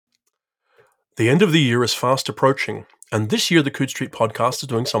The end of the year is fast approaching, and this year the Coode Street podcast is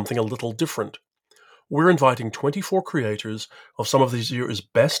doing something a little different. We're inviting 24 creators of some of this year's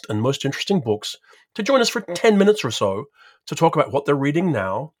best and most interesting books to join us for 10 minutes or so to talk about what they're reading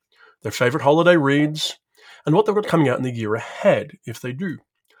now, their favorite holiday reads, and what they've got coming out in the year ahead, if they do.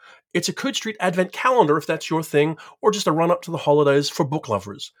 It's a Coode Street Advent calendar, if that's your thing, or just a run-up to the holidays for book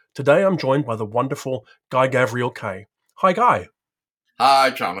lovers. Today I'm joined by the wonderful Guy Gavriel K. Hi, Guy.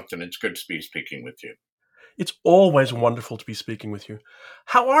 Hi, Jonathan. It's good to be speaking with you. It's always wonderful to be speaking with you.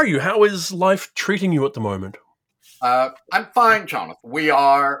 How are you? How is life treating you at the moment? I'm fine, Jonathan. We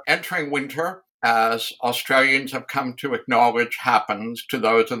are entering winter, as Australians have come to acknowledge happens to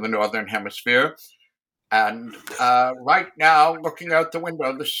those in the Northern Hemisphere. And right now, looking out the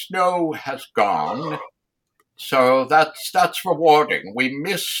window, the snow has gone. So that's rewarding. We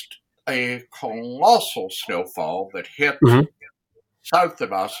missed a colossal snowfall that hit south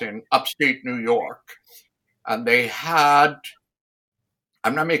of us in upstate New York. And they had,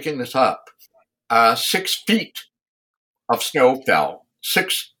 I'm not making this up, 6 feet of snow fell.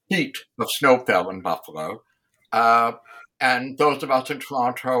 6 feet of snow fell in Buffalo. And those of us in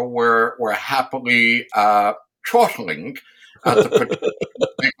Toronto were happily chortling at the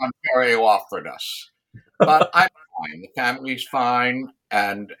protection Ontario offered us. But I'm fine. The family's fine.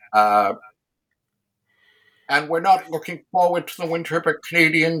 And we're not looking forward to the winter, but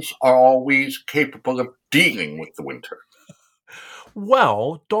Canadians are always capable of dealing with the winter.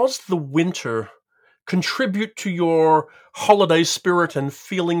 Well, does the winter contribute to your holiday spirit and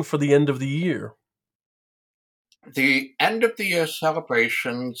feeling for the end of the year? The end of the year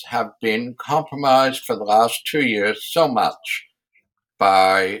celebrations have been compromised for the last 2 years so much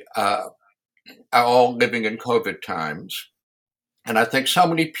by all living in COVID times. And I think so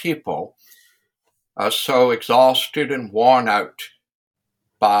many people are so exhausted and worn out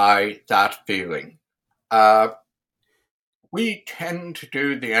by that feeling. We tend to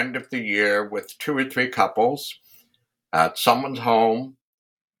do the end of the year with 2 or 3 couples at someone's home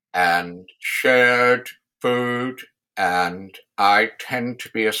and shared food, and I tend to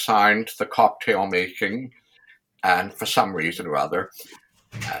be assigned the cocktail making, and for some reason or other.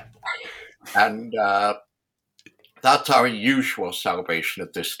 And that's our usual celebration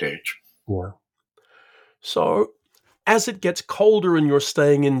at this stage. Yeah. So, as it gets colder and you're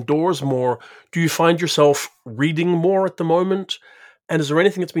staying indoors more, do you find yourself reading more at the moment? And is there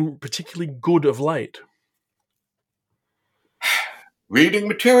anything that's been particularly good of late? Reading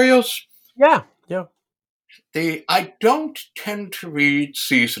materials? Yeah. I don't tend to read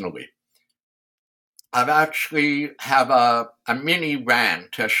seasonally. I've actually have a mini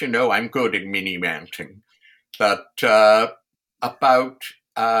rant. As you know, I'm good at mini ranting. But about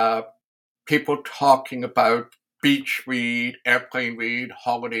people talking about beach read, airplane read,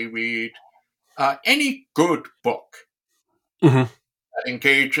 holiday read, any good book that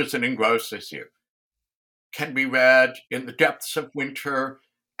engages and engrosses you can be read in the depths of winter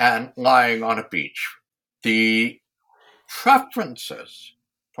and lying on a beach. The preferences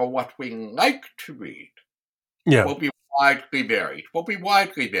for what we like to read will be widely varied, will be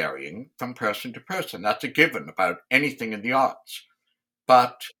widely varying from person to person. That's a given about anything in the arts.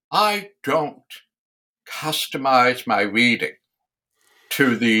 But I don't customize my reading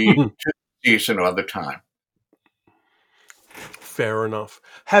to the season or the time. Fair enough.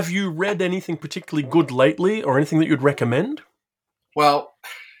 Have you read anything particularly good lately, or anything that you'd recommend? Well,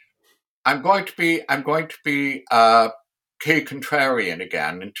 I'm going to be contrarian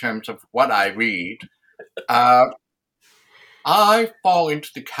again in terms of what I read. I fall into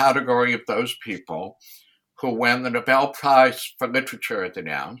the category of those people who, when the Nobel Prize for Literature is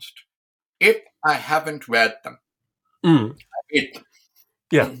announced, if I haven't read them, I read them.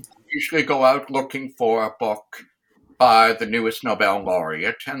 Yeah. I usually go out looking for a book by the newest Nobel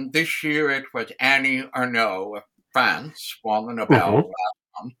laureate, and this year it was Annie Ernaux of France won the Nobel last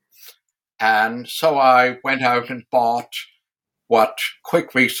month. And so I went out and bought what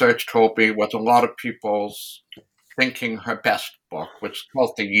quick research told me was a lot of people's thinking her best book, which is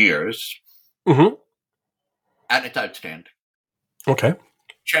called The Years. And it's outstanding. Okay.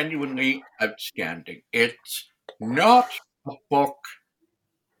 Genuinely outstanding. It's not a book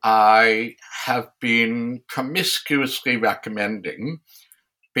I have been promiscuously recommending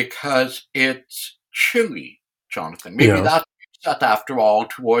because it's chilly, Jonathan. Maybe that's after all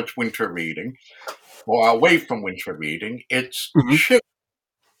towards winter reading or away from winter reading. It's chilly,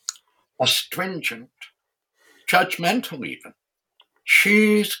 astringent, judgmental even.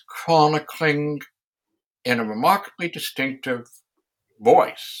 She's chronicling in a remarkably distinctive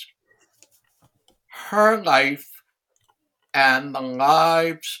voice her life and the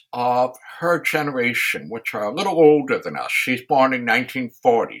lives of her generation, which are a little older than us. She's born in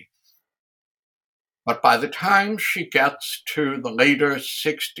 1940. But by the time she gets to the later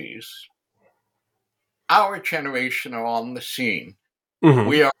 60s, our generation are on the scene. Mm-hmm.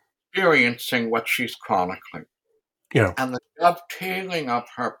 We are experiencing what she's chronicling. Yeah. And the dovetailing of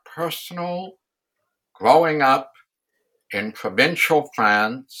her personal growing up in provincial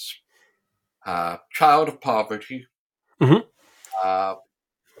France, child of poverty, Mm-hmm.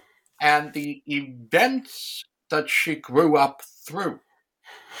 and the events that she grew up through,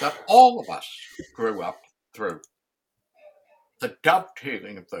 that all of us grew up through. The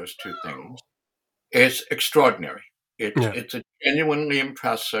dovetailing of those two things is extraordinary. It's a genuinely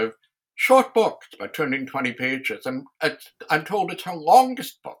impressive short book. It's about 220 pages, and I'm told it's her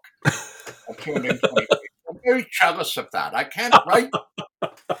longest book. 220 pages. I'm very jealous of that. I can't write.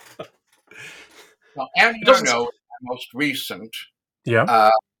 Well, Annie Ernaux is my most recent,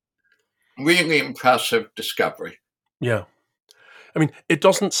 really impressive discovery. Yeah. I mean, it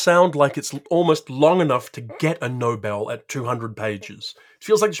doesn't sound like it's almost long enough to get a Nobel at 200 pages. It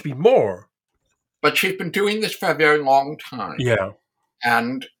feels like it should be more. But she's been doing this for a very long time. Yeah.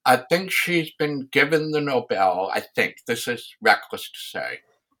 And I think she's been given the Nobel, I think, this is reckless to say,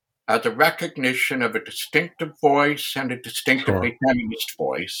 as a recognition of a distinctive voice and a distinctively feminist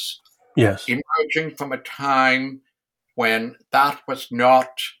voice. Yes. Emerging from a time when that was not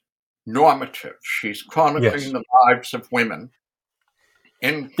normative. She's chronicling the lives of women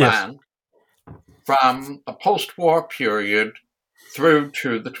in France from the post-war period through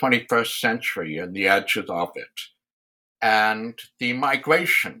to the 21st century and the edges of it. And the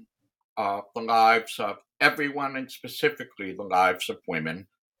migration of the lives of everyone, and specifically the lives of women.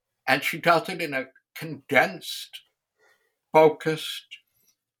 And she does it in a condensed, focused,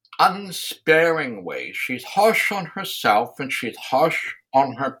 unsparing way. She's harsh on herself and she's harsh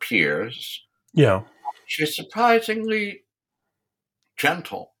on her peers. Yeah. She's surprisingly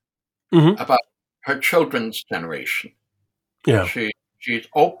gentle about her children's generation. Yeah. She's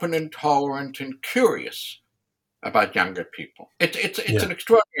open and tolerant and curious about younger people. It's an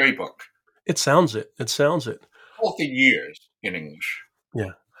extraordinary book. It sounds it. Both the years in English.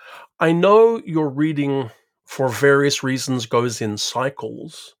 Yeah. I know your reading for various reasons goes in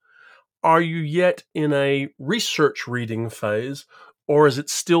cycles. Are you yet in a research reading phase, or is it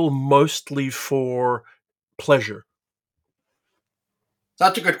still mostly for pleasure?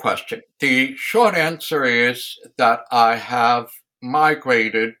 That's a good question. The short answer is that I have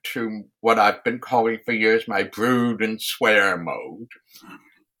migrated to what I've been calling for years my brood and swear mode.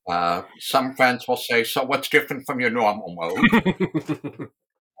 Some friends will say, so what's different from your normal mode?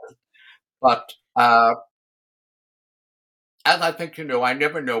 But as I think you know, I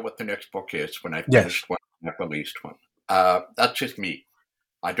never know what the next book is when I've finished one and I've released one. That's just me.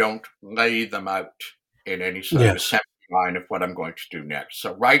 I don't lay them out in any sort of assembly line of what I'm going to do next.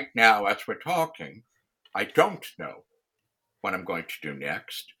 So right now, as we're talking, I don't know what I'm going to do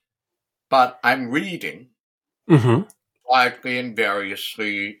next, but I'm reading widely and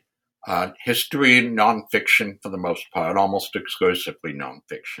variously history and nonfiction for the most part, almost exclusively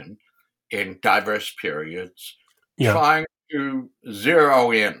nonfiction, in diverse periods, trying to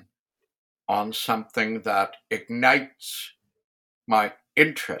zero in on something that ignites my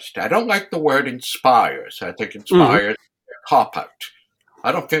interest. I don't like the word inspires. I think inspires a cop-out.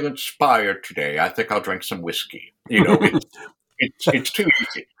 I don't feel inspired today. I think I'll drink some whiskey. You know, it's too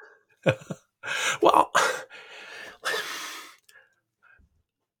easy. Well,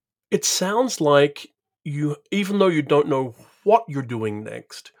 it sounds like you, even though you don't know what you're doing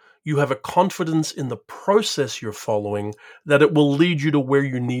next, you have a confidence in the process you're following that it will lead you to where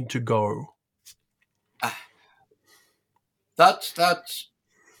you need to go. That's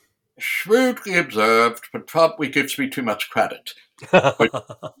shrewdly observed, but probably gives me too much credit.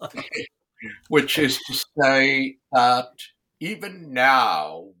 Which is to say that even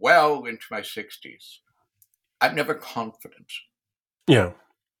now, well into my 60s, I'm never confident. Yeah.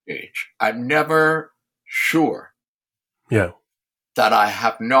 I'm never sure. Yeah. That I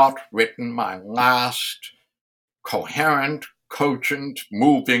have not written my last coherent, cogent,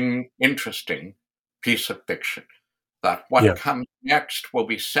 moving, interesting piece of fiction. That what comes next will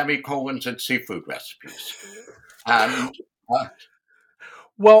be semicolons and seafood recipes. And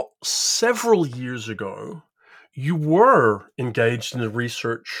well, several years ago, you were engaged in a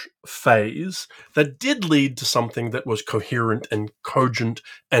research phase that did lead to something that was coherent and cogent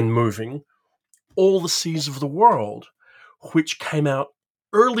and moving, All the Seas of the World, which came out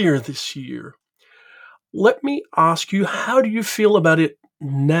earlier this year. Let me ask you, how do you feel about it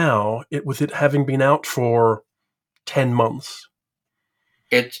now, with it having been out for 10 months?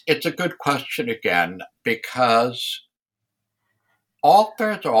 It's a good question again, because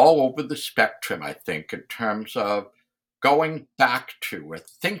authors are all over the spectrum, I think, in terms of going back to or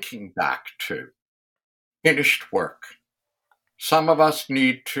thinking back to finished work. Some of us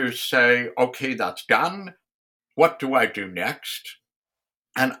need to say, okay, that's done. What do I do next?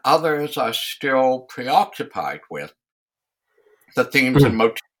 And others are still preoccupied with the themes and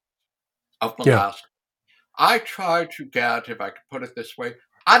motifs of the last. I try to get, if I could put it this way,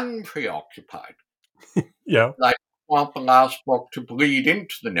 unpreoccupied. Yeah. I want the last book to bleed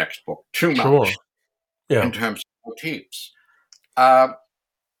into the next book too much in terms of motifs. I'm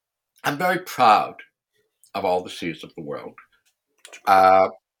very proud of all the seas of the world. I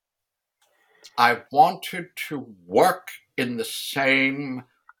wanted to work in the same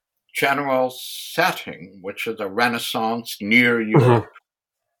general setting, which is a Renaissance near Europe,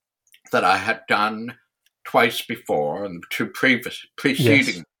 that I had done twice before and two preceding.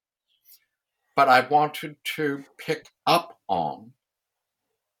 Yes. But I wanted to pick up on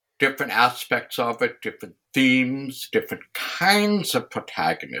different aspects of it, different themes, different kinds of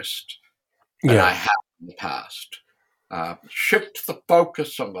protagonists than I have in the past. Shift the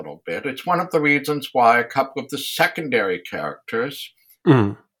focus a little bit. It's one of the reasons why a couple of the secondary characters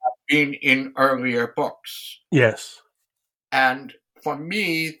have been in earlier books. Yes. And for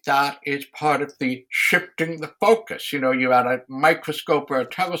me, that is part of the shifting the focus. You know, you had a microscope or a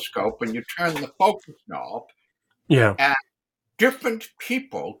telescope and you turn the focus knob. Yeah. And different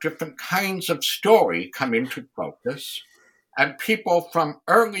people, different kinds of story come into focus. And people from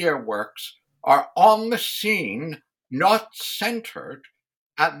earlier works are on the scene, not centered.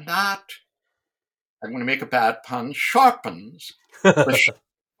 And that, I'm going to make a bad pun, sharpens the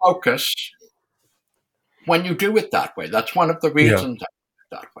focus when you do it that way. That's one of the reasons I do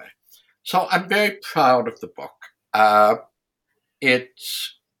it that way. So I'm very proud of the book.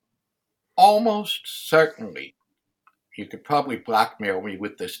 It's almost certainly, you could probably blackmail me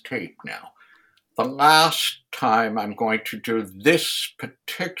with this tape now, the last time I'm going to do this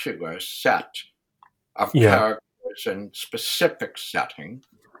particular set of characters in specific setting.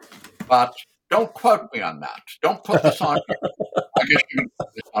 But don't quote me on that. Don't put this on here. I guess you can put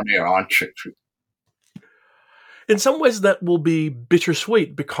this on here, aren't you? In some ways, that will be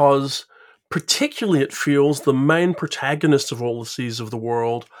bittersweet because, particularly, it feels the main protagonists of all the seas of the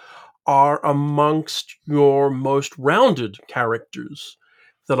world are amongst your most rounded characters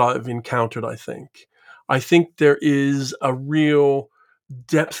that I've encountered, I think. I think there is a real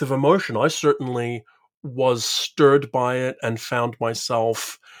depth of emotion. I certainly was stirred by it and found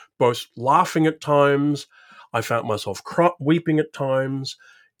myself both laughing at times. I found myself weeping at times.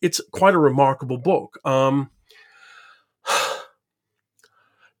 It's quite a remarkable book.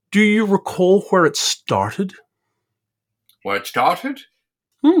 Do you recall where it started? Where it started?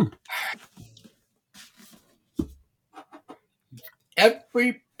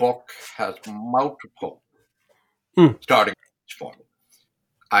 Every book has multiple starting points for me.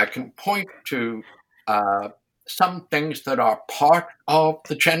 I can point to some things that are part of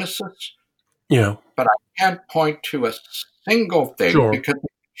the genesis, but I can't point to a single thing because they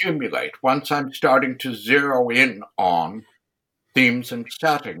accumulate. Once I'm starting to zero in on themes and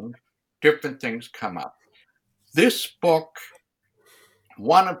settings, different things come up. This book,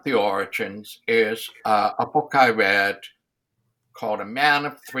 one of the origins, is a book I read called A Man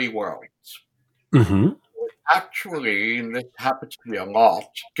of Three Worlds. Actually, and this happens to be a lot,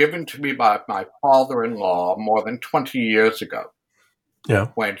 given to me by my father-in-law more than 20 years ago.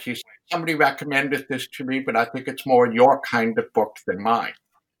 When somebody recommended this to me, but I think it's more your kind of book than mine.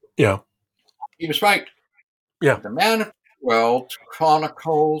 He was right. The Man of Three Worlds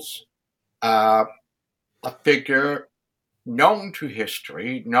chronicles a figure known to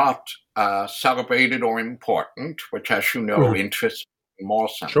history, not celebrated or important, which, as you know, interests me more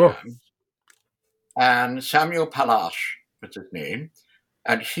sometimes. And Samuel Palash was his name.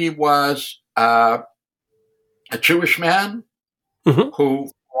 And he was a Jewish man who,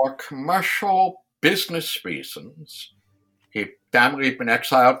 for commercial business reasons, his family had been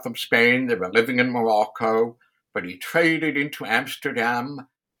exiled from Spain. They were living in Morocco, but he traded into Amsterdam.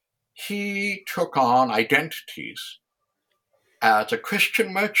 He took on identities as a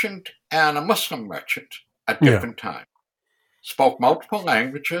Christian merchant and a Muslim merchant at different times. Spoke multiple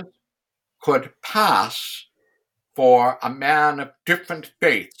languages, could pass for a man of different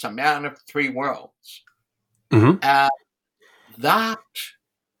faiths, a man of three worlds. And that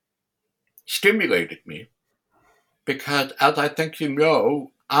stimulated me because, as I think you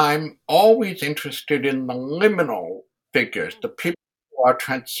know, I'm always interested in the liminal figures, the people who are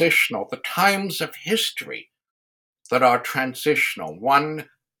transitional, the times of history that are transitional, one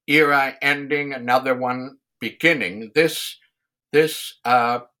era ending, another one beginning. This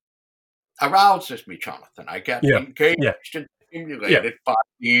arouses me, Jonathan. I get engaged and stimulated by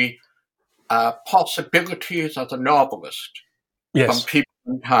the possibilities as a novelist from people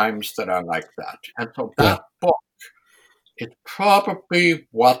and times that are like that. And so that book is probably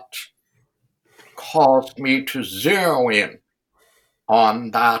what caused me to zero in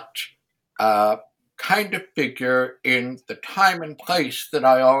on that kind of figure in the time and place that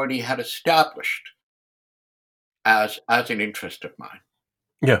I already had established as an interest of mine.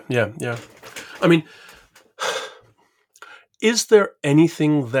 Yeah. I mean, is there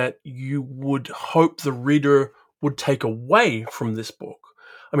anything that you would hope the reader would take away from this book?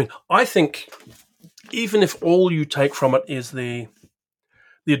 I mean, I think even if all you take from it is the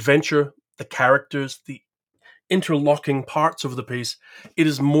adventure, the characters, the interlocking parts of the piece, it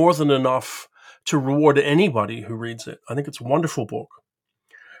is more than enough to reward anybody who reads it. I think it's a wonderful book.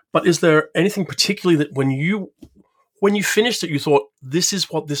 But is there anything particularly that when you finished it, you thought, this is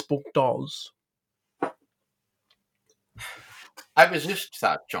what this book does? I resist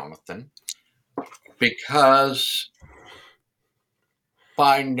that, Jonathan, because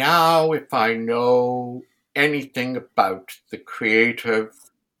by now, if I know anything about the creative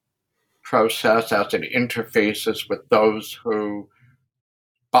process as it interfaces with those who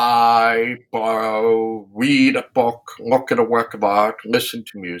buy, borrow, read a book, look at a work of art, listen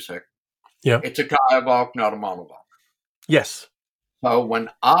to music, it's a dialogue, not a monologue. Yes. So when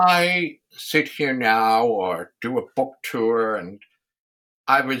I sit here now or do a book tour, and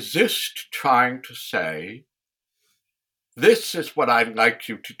I resist trying to say, this is what I'd like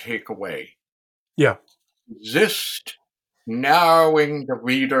you to take away. Yeah. Resist narrowing the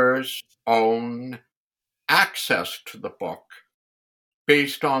reader's own access to the book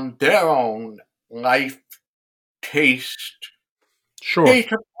based on their own life, taste,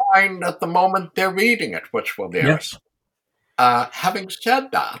 state of mind at the moment they're reading it, which will vary. Yes. Having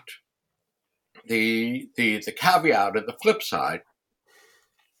said that, the caveat or the flip side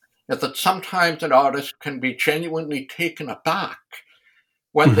is that sometimes an artist can be genuinely taken aback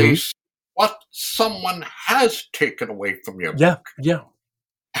when they see what someone has taken away from your book. Yeah.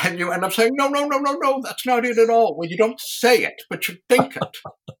 And you end up saying, no, that's not it at all. Well, you don't say it, but you think it.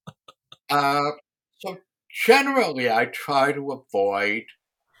 So generally, I try to avoid,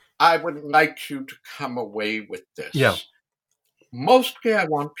 I would like you to come away with this. Yeah. Mostly, I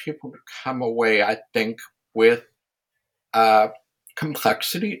want people to come away, I think, with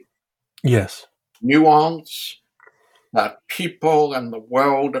complexity. Yes. Nuance, that people and the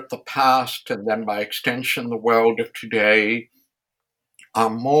world of the past, and then by extension, the world of today, are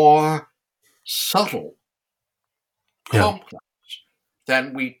more subtle, complex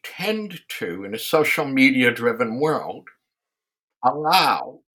than we tend to, in a social media-driven world,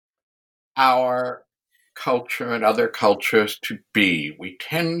 allow our culture and other cultures to be. We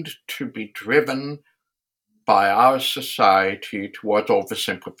tend to be driven by our society towards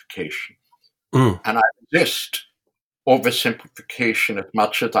oversimplification. And I resist oversimplification as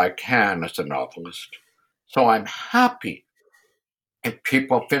much as I can as a novelist. So I'm happy if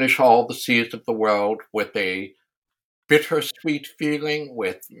people finish All the Seas of the World with a bittersweet feeling,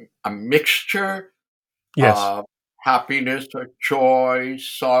 with a mixture of happiness or joy,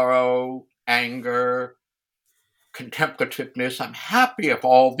 sorrow, anger, contemplativeness. I'm happy if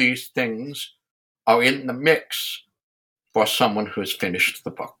all these things are in the mix for someone who has finished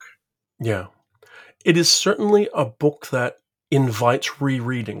the book. Yeah. It is certainly a book that invites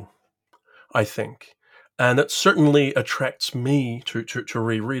rereading, I think. And that certainly attracts me to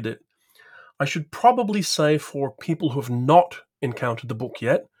reread it. I should probably say for people who have not encountered the book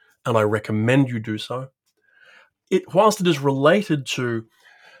yet, and I recommend you do so, whilst it is related to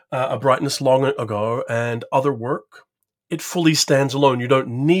A Brightness Long Ago and other work, it fully stands alone. You don't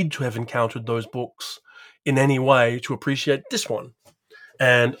need to have encountered those books in any way to appreciate this one.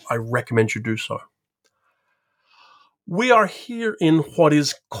 And I recommend you do so. We are here in what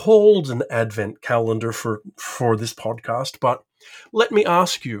is called an Advent calendar for this podcast, but let me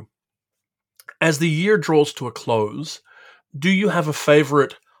ask you, as the year draws to a close, do you have a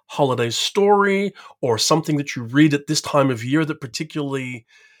favorite holiday story or something that you read at this time of year that particularly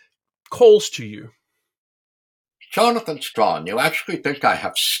calls to you? Jonathan Strawn, you actually think I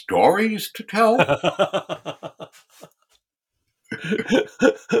have stories to tell?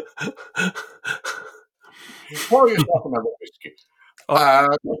 Pour yourself another whiskey. I'm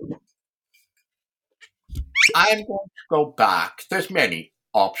going to go back. There's many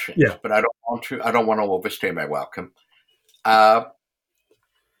options, but I don't want to overstay my welcome. The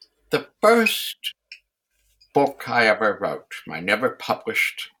first book I ever wrote, my never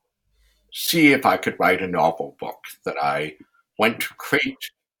published, see if I could write a novel book, that I went to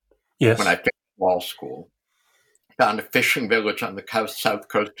Crete Yes. when I finished law school, found a fishing village on the south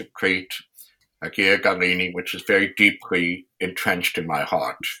coast of Crete, Agia Galini, which is very deeply entrenched in my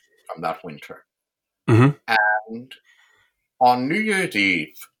heart from that winter. Mm-hmm. And on New Year's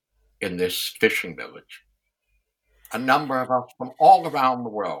Eve in this fishing village, a number of us from all around the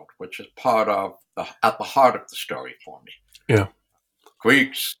world, which is at the heart of the story for me. Yeah.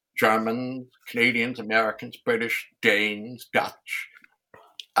 Greeks, Germans, Canadians, Americans, British, Danes, Dutch,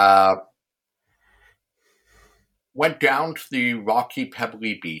 went down to the rocky,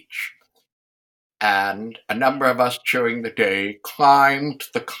 pebbly beach, and a number of us during the day climbed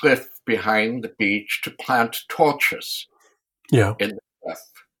the cliff behind the beach to plant torches Yeah. in the cliff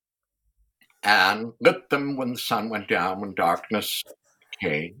and lit them when the sun went down, when darkness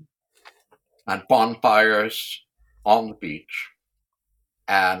came, and bonfires on the beach.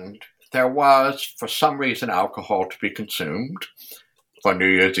 And there was, for some reason, alcohol to be consumed for New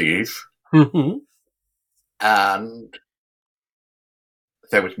Year's Eve. Mm-hmm. And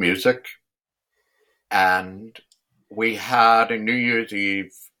there was music. And we had a New Year's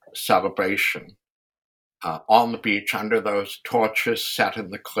Eve celebration on the beach under those torches set in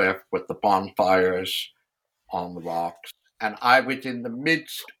the cliff with the bonfires on the rocks. And I was in the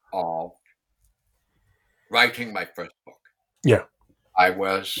midst of writing my first book. Yeah. I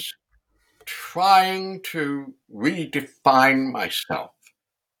was trying to redefine myself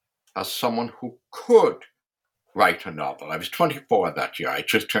as someone who could write a novel. I was 24 that year. I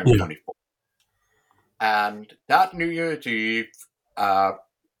just turned 24. And that New Year's Eve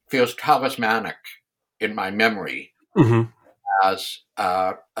feels talismanic in my memory as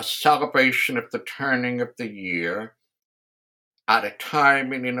a celebration of the turning of the year at a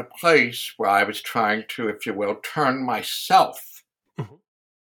time and in a place where I was trying to, if you will, turn myself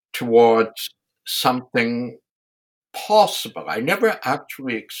towards something possible. I never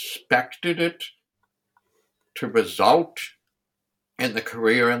actually expected it to result in the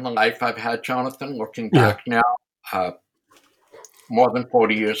career and the life I've had, Jonathan, looking back now, more than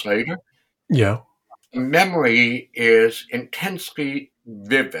 40 years later. Yeah. The memory is intensely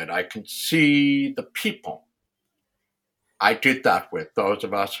vivid. I can see the people I did that with, those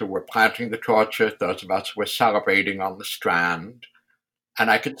of us who were planting the torches, those of us who were celebrating on the strand. And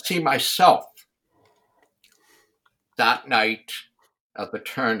I could see myself that night at the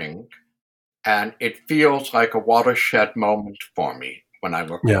turning, and it feels like a watershed moment for me when I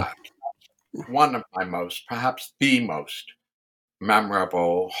look back. One of my most, perhaps the most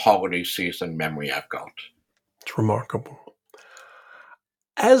memorable holiday season memory I've got. It's remarkable.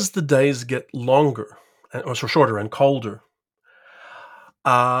 As the days get longer, or shorter and colder,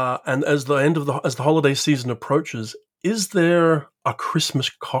 and as the holiday season approaches, is there a Christmas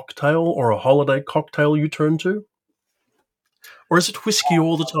cocktail or a holiday cocktail you turn to? Or is it whiskey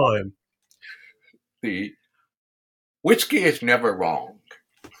all the time? The whiskey is never wrong.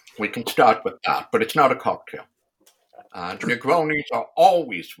 We can start with that, but it's not a cocktail. Negronis are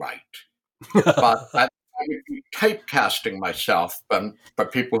always right. But I would be typecasting myself, for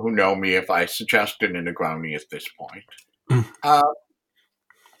people who know me, if I suggested a Negroni at this point.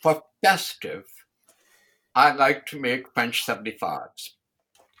 For festive, I like to make French 75s.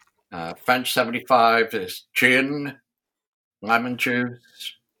 French 75 is gin, lemon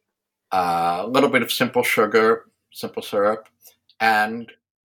juice, a little bit of simple sugar, simple syrup, and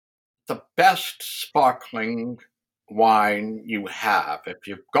the best sparkling wine you have. If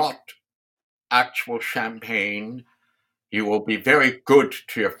you've got actual champagne, you will be very good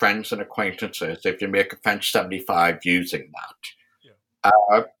to your friends and acquaintances if you make a French 75 using that.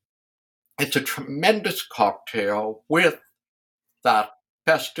 Yeah. It's a tremendous cocktail with that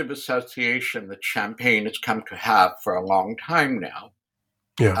festive association that champagne has come to have for a long time now.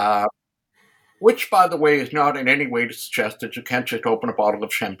 Yeah. Which, by the way, is not in any way to suggest that you can't just open a bottle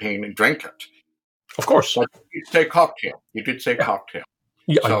of champagne and drink it. Of course. But you did say cocktail. You did say cocktail.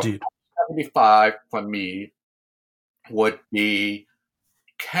 Yeah, so I did. 75 for me would be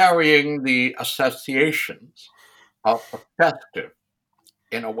carrying the associations of the festive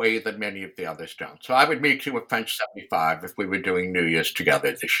in a way that many of the others don't. So I would make you a French 75 if we were doing New Year's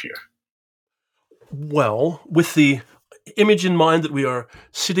together this year. Well, with the image in mind that we are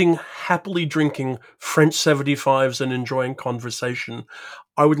sitting happily drinking French 75s and enjoying conversation,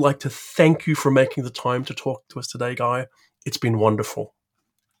 I would like to thank you for making the time to talk to us today, Guy. It's been wonderful.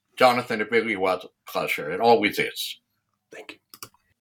 Jonathan, it really was a pleasure. It always is. Thank you.